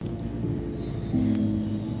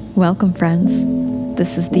Welcome, friends.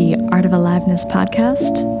 This is the Art of Aliveness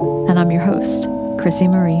podcast, and I'm your host, Chrissy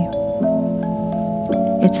Marie.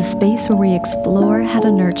 It's a space where we explore how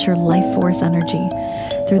to nurture life force energy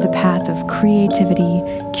through the path of creativity,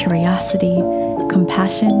 curiosity,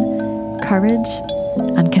 compassion, courage,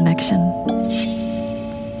 and connection.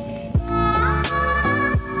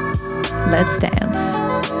 Let's dance.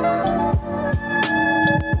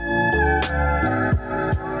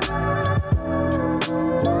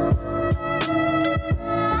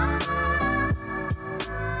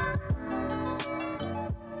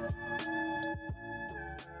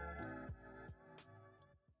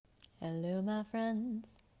 Hello, my friends.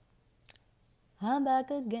 I'm back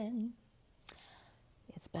again.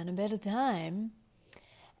 It's been a bit of time,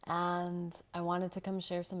 and I wanted to come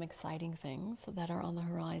share some exciting things that are on the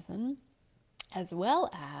horizon, as well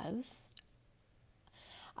as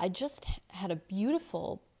I just had a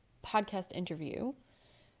beautiful podcast interview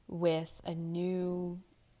with a new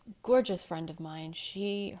gorgeous friend of mine.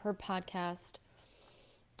 Her podcast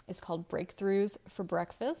is called Breakthroughs for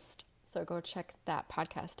Breakfast. So go check that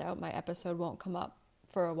podcast out. My episode won't come up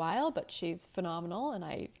for a while, but she's phenomenal, and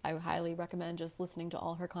I highly recommend just listening to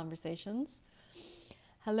all her conversations.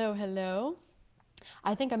 Hello.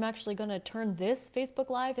 I think I'm actually going to turn this Facebook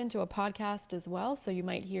Live into a podcast as well. So you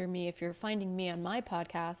might hear me, if you're finding me on my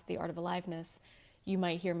podcast, The Art of Aliveness, you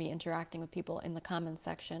might hear me interacting with people in the comments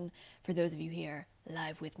section for those of you here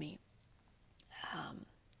live with me.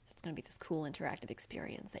 It's going to be this cool interactive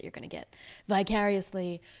experience that you're going to get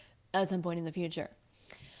vicariously at some point in the future.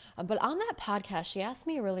 But on that podcast, she asked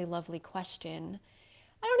me a really lovely question.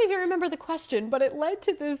 I don't even remember the question, but it led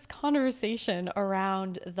to this conversation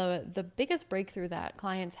around the biggest breakthrough that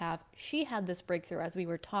clients have. She had this breakthrough as we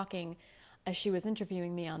were talking, as she was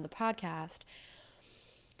interviewing me on the podcast.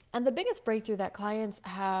 And the biggest breakthrough that clients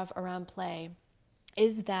have around play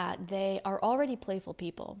is that they are already playful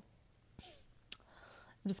people.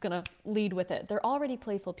 I'm just going to lead with it. They're already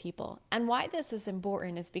playful people. And why this is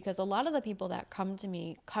important is because a lot of the people that come to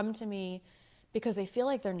me because they feel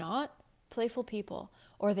like they're not playful people,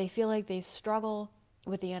 or they feel like they struggle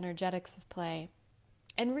with the energetics of play.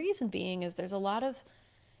 And reason being is there's a lot of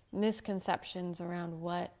misconceptions around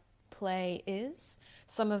what play is.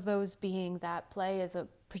 Some of those being that play is a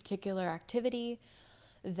particular activity,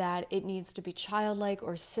 that it needs to be childlike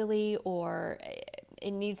or silly, or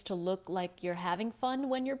it needs to look like you're having fun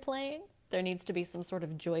when you're playing. There needs to be some sort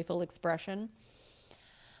of joyful expression.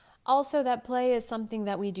 Also, that play is something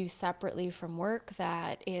that we do separately from work,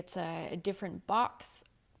 that it's a different box.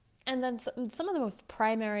 And then some of the most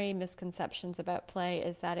primary misconceptions about play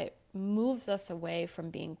is that it moves us away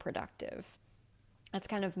from being productive. That's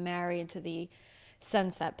kind of married to the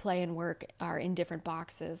sense that play and work are in different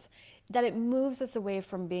boxes, that it moves us away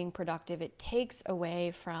from being productive. It takes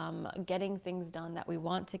away from getting things done that we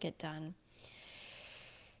want to get done,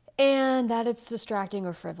 and that it's distracting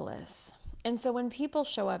or frivolous. And so when people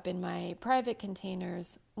show up in my private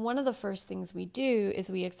containers, one of the first things we do is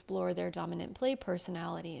we explore their dominant play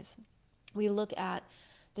personalities. We look at,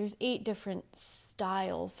 there's 8 different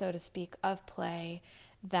styles, so to speak, of play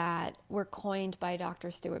that were coined by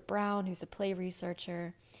Dr. Stuart Brown, who's a play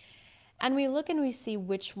researcher. And we look and we see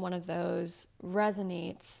which one of those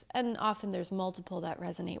resonates, and often there's multiple that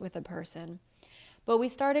resonate with a person. But we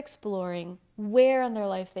start exploring where in their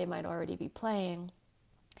life they might already be playing.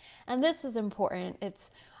 And this is important.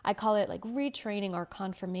 I call it like retraining our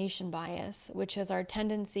confirmation bias, which is our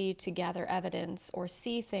tendency to gather evidence or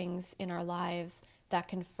see things in our lives that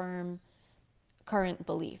confirm current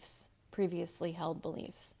beliefs, previously held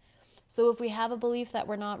beliefs. So if we have a belief that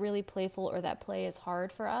we're not really playful, or that play is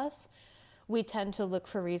hard for us, we tend to look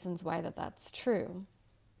for reasons why that's true.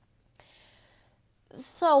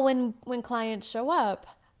 So when clients show up,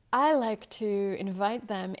 I like to invite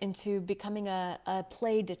them into becoming a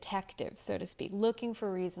play detective, so to speak, looking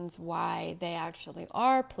for reasons why they actually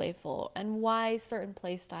are playful and why certain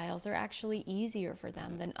play styles are actually easier for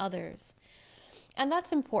them than others. And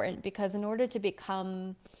that's important because in order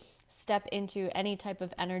to step into any type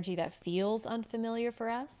of energy that feels unfamiliar for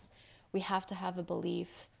us, we have to have a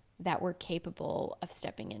belief that we're capable of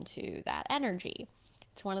stepping into that energy.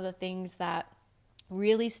 It's one of the things that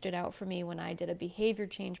really stood out for me when I did a behavior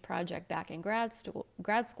change project back in grad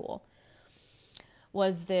school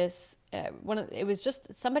was this, it was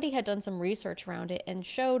just, somebody had done some research around it and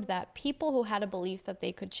showed that people who had a belief that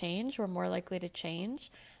they could change were more likely to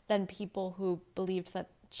change than people who believed that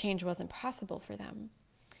change wasn't possible for them.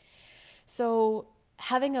 So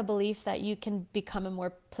having a belief that you can become a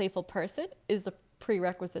more playful person is a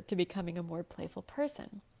prerequisite to becoming a more playful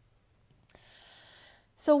person.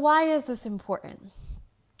 So why is this important?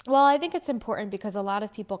 Well, I think it's important because a lot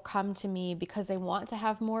of people come to me because they want to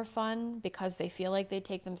have more fun, because they feel like they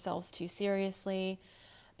take themselves too seriously,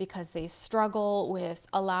 because they struggle with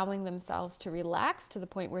allowing themselves to relax to the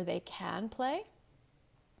point where they can play.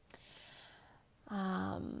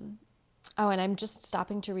 Um, oh, and I'm just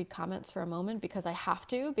stopping to read comments for a moment because I have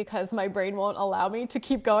to, because my brain won't allow me to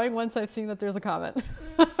keep going once I've seen that there's a comment.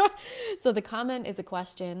 So the comment is a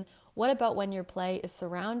question. What about when your play is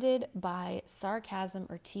surrounded by sarcasm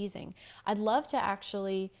or teasing? I'd love to have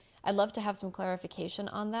some clarification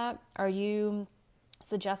on that. Are you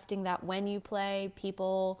suggesting that when you play,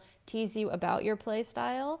 people tease you about your play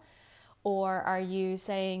style? Or are you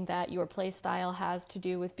saying that your play style has to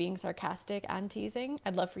do with being sarcastic and teasing?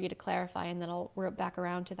 I'd love for you to clarify, and then I'll work back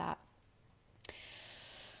around to that.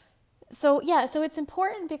 So, yeah, so it's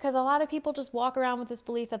important because a lot of people just walk around with this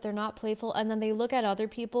belief that they're not playful, and then they look at other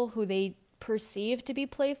people who they perceive to be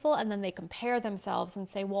playful, and then they compare themselves and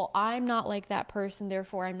say, well, I'm not like that person,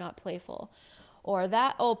 therefore I'm not playful. Or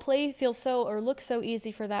that, oh, play feels so or looks so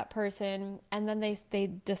easy for that person, and then they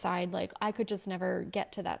decide, like, I could just never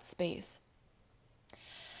get to that space.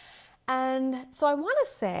 And so I want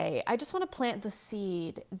to say, I just want to plant the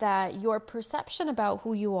seed that your perception about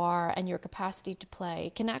who you are and your capacity to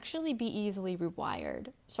play can actually be easily rewired.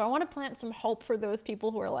 So I want to plant some hope for those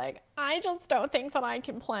people who are like, I just don't think that I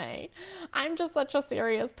can play. I'm just such a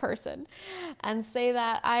serious person. And say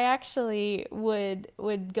that I actually would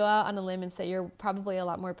go out on a limb and say you're probably a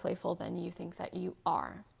lot more playful than you think that you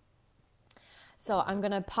are. So I'm going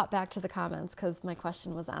to pop back to the comments because my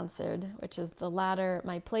question was answered, which is the latter.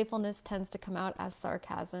 My playfulness tends to come out as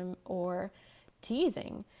sarcasm or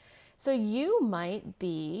teasing. So you might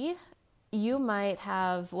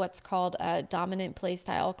have what's called a dominant play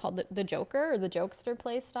style called the joker or the jokester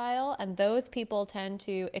play style. And those people tend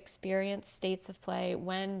to experience states of play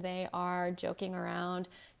when they are joking around,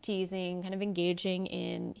 teasing, kind of engaging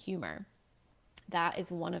in humor. That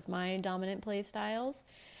is one of my dominant play styles.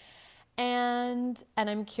 And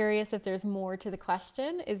I'm curious if there's more to the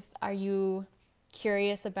question. Are you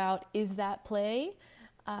curious about is that play?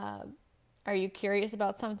 Uh, are you curious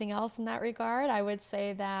about something else in that regard? I would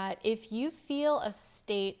say that if you feel a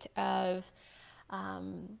state of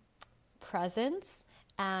presence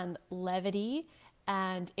and levity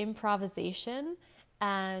and improvisation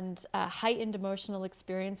and a heightened emotional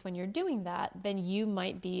experience when you're doing that, then you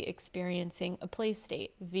might be experiencing a play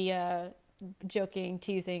state via joking,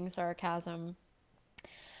 teasing, sarcasm.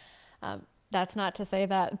 That's not to say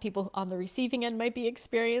that people on the receiving end might be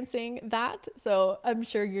experiencing that. So I'm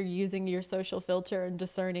sure you're using your social filter and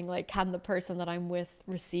discerning, like, can the person that I'm with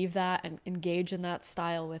receive that and engage in that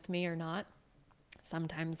style with me or not?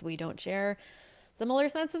 Sometimes we don't share similar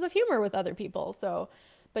senses of humor with other people. So,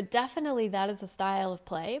 but definitely that is a style of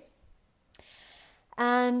play.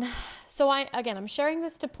 And so I'm sharing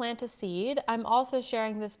this to plant a seed. I'm also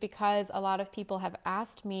sharing this because a lot of people have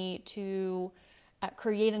asked me to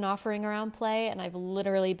create an offering around play, and I've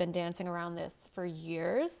literally been dancing around this for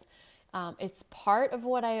years. It's part of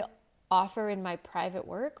what I offer in my private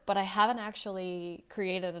work, but I haven't actually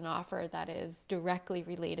created an offer that is directly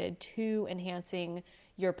related to enhancing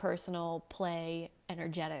your personal play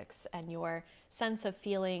energetics and your sense of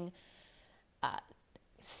feeling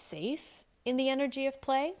safe in the energy of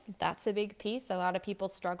play. That's a big piece. A lot of people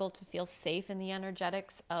struggle to feel safe in the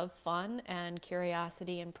energetics of fun and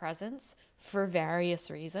curiosity and presence for various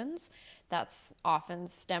reasons. That's often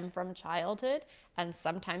stem from childhood and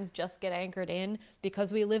sometimes just get anchored in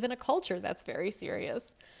because we live in a culture that's very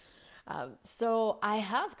serious. So I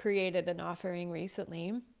have created an offering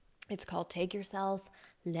recently. It's called Take Yourself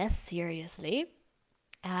Less Seriously.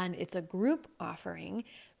 And it's a group offering.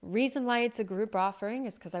 Reason why it's a group offering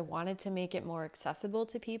is because I wanted to make it more accessible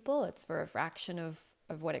to people. It's for a fraction of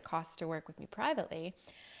what it costs to work with me privately.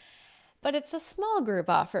 But it's a small group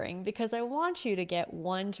offering because I want you to get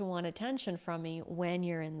one-to-one attention from me when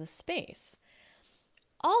you're in the space.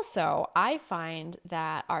 Also, I find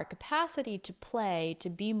that our capacity to play,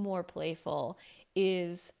 to be more playful,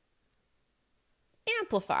 is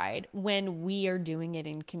amplified when we are doing it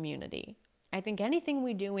in community. I think anything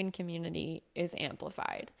we do in community is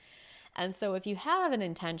amplified. And so if you have an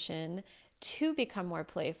intention to become more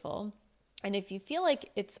playful, and if you feel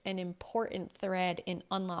like it's an important thread in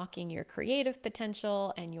unlocking your creative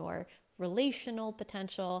potential and your relational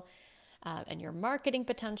potential and your marketing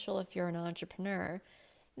potential if you're an entrepreneur,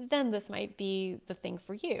 then this might be the thing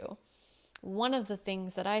for you. One of the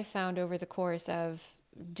things that I found over the course of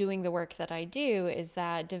doing the work that I do is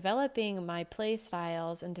that developing my play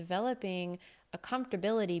styles and developing a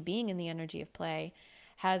comfortability being in the energy of play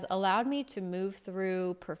has allowed me to move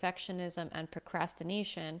through perfectionism and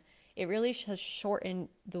procrastination. It really has shortened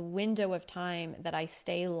the window of time that I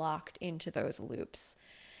stay locked into those loops,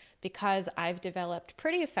 because I've developed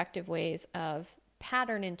pretty effective ways of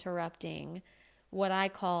pattern interrupting what I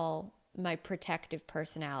call my protective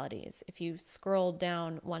personalities. If you scroll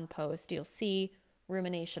down one post, you'll see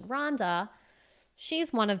Rumination Rhonda.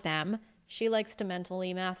 She's one of them. She likes to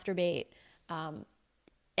mentally masturbate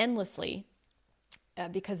endlessly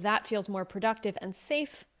because that feels more productive and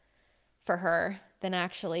safe for her than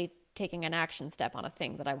actually taking an action step on a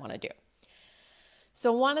thing that I want to do.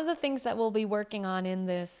 So one of the things that we'll be working on in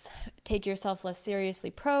this Take Yourself Less Seriously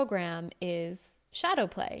program is shadow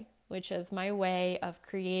play, which is my way of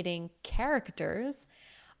creating characters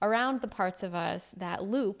around the parts of us that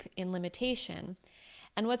loop in limitation.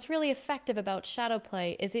 And what's really effective about shadow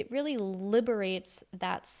play is it really liberates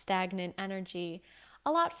that stagnant energy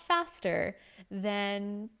a lot faster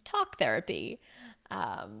than talk therapy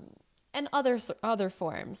and other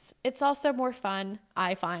forms. It's also more fun,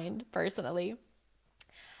 I find personally.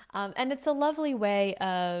 And it's a lovely way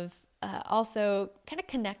of also kind of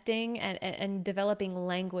connecting and developing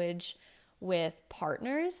language with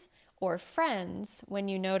partners or friends when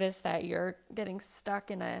you notice that you're getting stuck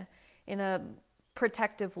in a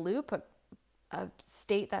protective loop, a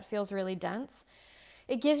state that feels really dense.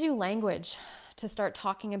 It gives you language to start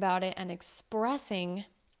talking about it and expressing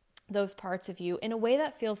those parts of you in a way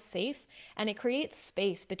that feels safe, and it creates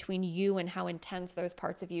space between you and how intense those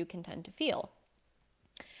parts of you can tend to feel.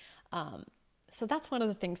 So that's one of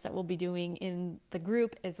the things that we'll be doing in the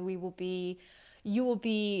group is you will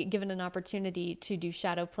be given an opportunity to do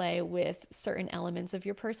shadow play with certain elements of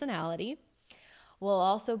your personality. We'll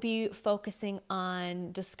also be focusing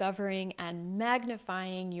on discovering and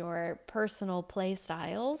magnifying your personal play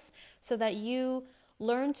styles so that you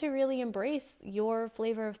learn to really embrace your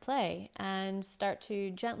flavor of play and start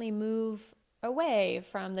to gently move away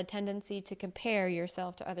from the tendency to compare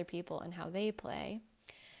yourself to other people and how they play.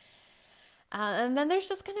 And then there's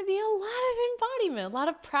just going to be a lot of embodiment, a lot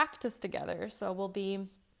of practice together. So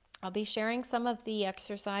I'll be sharing some of the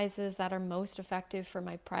exercises that are most effective for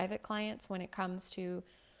my private clients when it comes to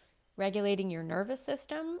regulating your nervous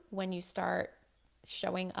system when you start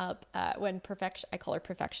showing up I call her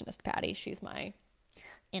Perfectionist Patty. She's my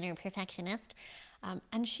inner perfectionist.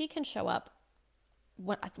 And she can show up.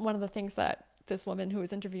 One of the things that this woman who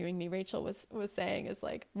was interviewing me, Rachel, was saying is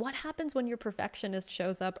like, what happens when your perfectionist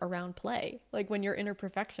shows up around play? Like when your inner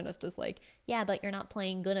perfectionist is like, yeah, but you're not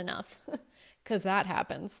playing good enough, because that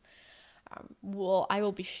happens. I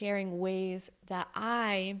will be sharing ways that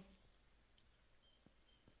I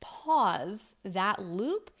pause that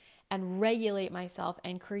loop and regulate myself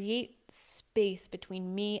and create space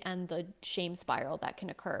between me and the shame spiral that can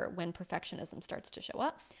occur when perfectionism starts to show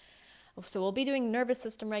up. So we'll be doing nervous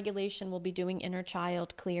system regulation, we'll be doing inner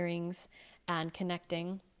child clearings and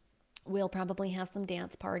connecting. We'll probably have some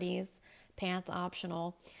dance parties, pants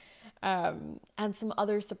optional, and some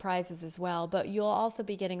other surprises as well. But you'll also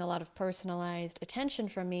be getting a lot of personalized attention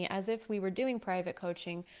from me as if we were doing private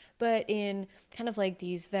coaching, but in kind of like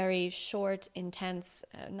these very short, intense,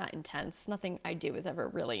 not intense, nothing I do is ever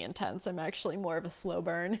really intense. I'm actually more of a slow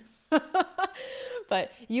burn.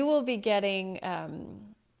 But you will be getting...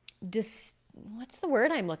 what's the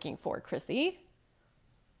word I'm looking for, Chrissy?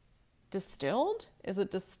 Distilled? Is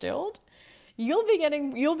it distilled? You'll be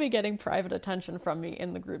getting private attention from me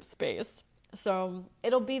in the group space. So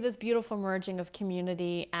it'll be this beautiful merging of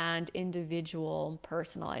community and individual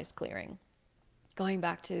personalized clearing. Going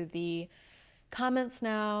back to the comments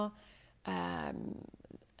now,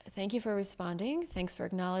 thank you for responding. Thanks for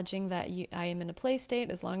acknowledging that I am in a play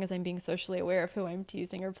state as long as I'm being socially aware of who I'm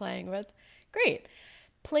teasing or playing with. Great.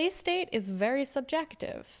 Play state is very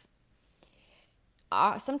subjective.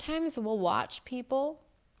 Sometimes we'll watch people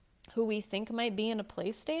who we think might be in a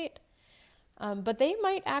play state, but they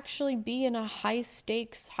might actually be in a high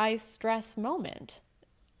stakes, high stress moment,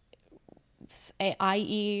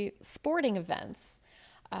 i.e. sporting events,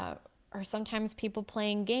 or sometimes people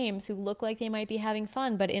playing games who look like they might be having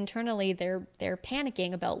fun, but internally they're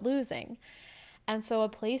panicking about losing. And so a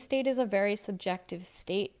play state is a very subjective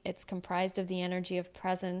state. It's comprised of the energy of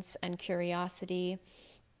presence and curiosity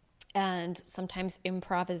and sometimes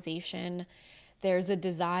improvisation. There's a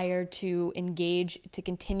desire to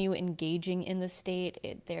continue engaging in the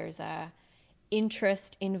state. There's a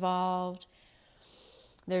interest involved.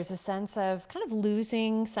 There's a sense of kind of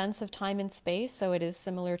losing sense of time and space. So it is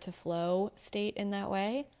similar to flow state in that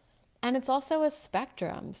way. And it's also a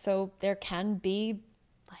spectrum. So there can be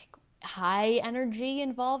high energy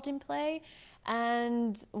involved in play,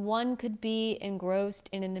 And one could be engrossed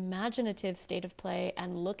in an imaginative state of play,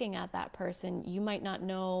 and looking at that person, you might not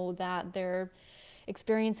know that they're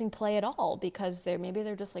experiencing play at all, because maybe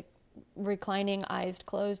they're just like reclining, eyes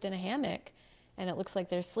closed in a hammock, and it looks like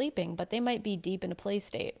they're sleeping, but they might be deep in a play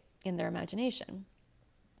state in their imagination.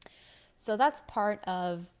 So that's part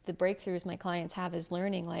of the breakthroughs my clients have, is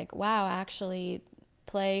learning like, wow, actually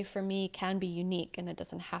play for me can be unique, and it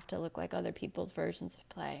doesn't have to look like other people's versions of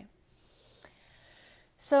play.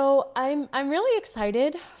 So I'm really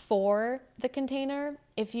excited for the container.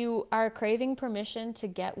 If you are craving permission to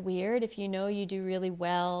get weird, if you know you do really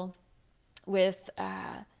well with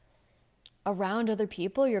around other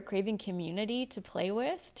people, you're craving community to play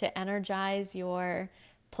with, to energize your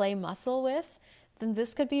play muscle with, then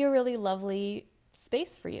this could be a really lovely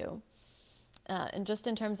space for you. And just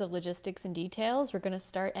in terms of logistics and details, we're going to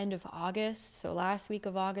start end of August. So last week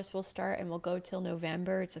of August we'll start, and we'll go till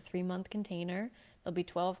November. It's a 3-month container. There'll be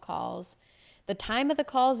 12 calls. The time of the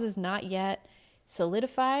calls is not yet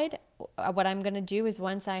solidified. What I'm going to do is,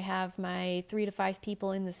 once I have my 3 to 5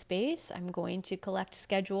 people in the space, I'm going to collect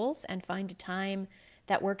schedules and find a time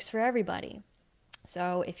that works for everybody.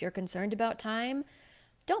 So if you're concerned about time,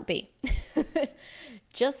 don't be.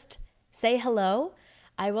 Just say hello.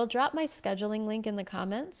 I will drop my scheduling link in the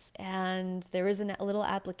comments, and there is a little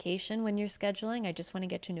application when you're scheduling. I just want to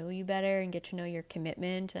get to know you better and get to know your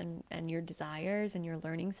commitment and your desires and your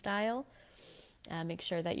learning style. Make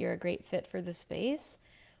sure that you're a great fit for the space.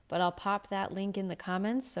 But I'll pop that link in the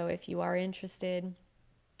comments, so if you are interested,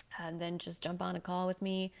 then just jump on a call with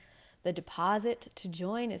me. The deposit to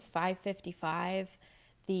join is $555.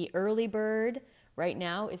 The early bird right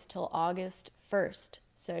now is till August 1st.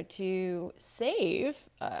 So to save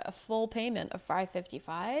a full payment of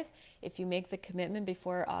 $555, if you make the commitment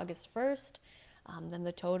before August 1st, then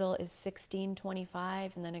the total is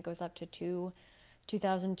 $1,625, and then it goes up to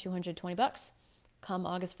 $2,220 come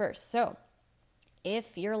August 1st. So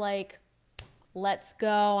if you're like, let's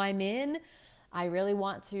go, I'm in, I really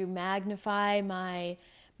want to magnify my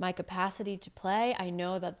capacity to play, I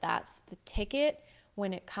know that that's the ticket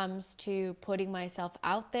when it comes to putting myself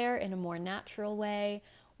out there in a more natural way,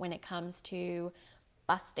 when it comes to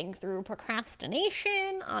busting through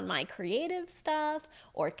procrastination on my creative stuff,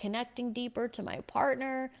 or connecting deeper to my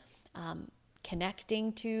partner,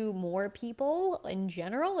 connecting to more people in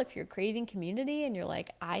general. If you're craving community and you're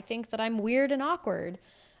like, I think that I'm weird and awkward,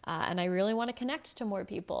 and I really want to connect to more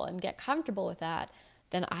people and get comfortable with that,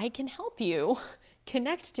 then I can help you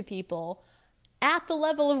connect to people at the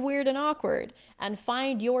level of weird and awkward and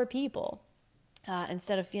find your people,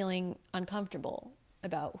 instead of feeling uncomfortable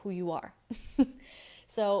about who you are.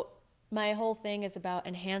 So my whole thing is about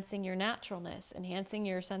enhancing your naturalness, enhancing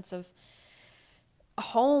your sense of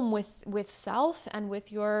home with self and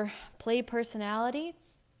with your play personality,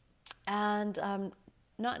 and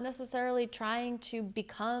not necessarily trying to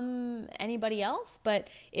become anybody else, but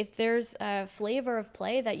if there's a flavor of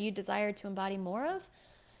play that you desire to embody more of,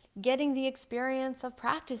 getting the experience of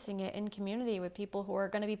practicing it in community with people who are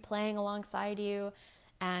going to be playing alongside you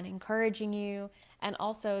and encouraging you. And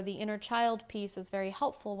also the inner child piece is very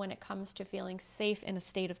helpful when it comes to feeling safe in a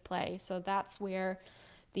state of play. So that's where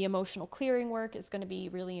the emotional clearing work is going to be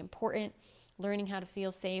really important. Learning how to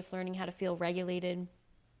feel safe, learning how to feel regulated,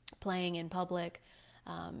 playing in public,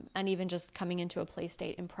 and even just coming into a play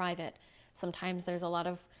state in private. Sometimes there's a lot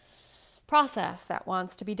of process that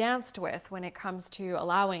wants to be danced with when it comes to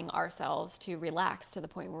allowing ourselves to relax to the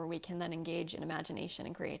point where we can then engage in imagination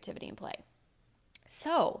and creativity and play.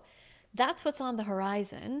 So that's what's on the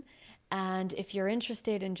horizon. And if you're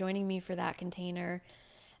interested in joining me for that container,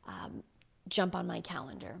 jump on my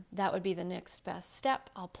calendar. That would be the next best step.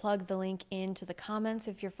 I'll plug the link into the comments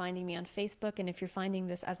if you're finding me on Facebook. And if you're finding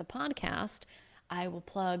this as a podcast, I will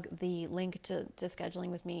plug the link to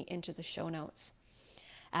scheduling with me into the show notes.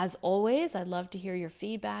 As always, I'd love to hear your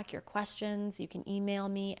feedback, your questions. You can email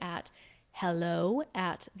me at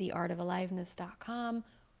hello@theartofaliveness.com,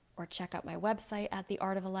 or check out my website at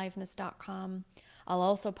theartofaliveness.com. I'll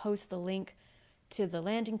also post the link to the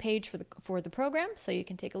landing page for the program, so you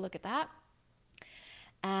can take a look at that.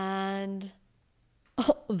 And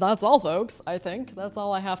that's all, folks. I think that's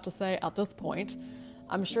all I have to say at this point.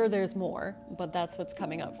 I'm sure there's more, but that's what's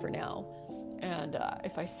coming up for now. And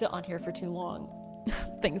if I sit on here for too long,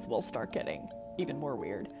 things will start getting even more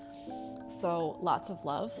weird. So lots of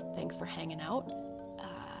love. Thanks for hanging out.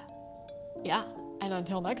 And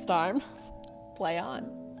until next time, play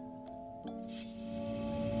on.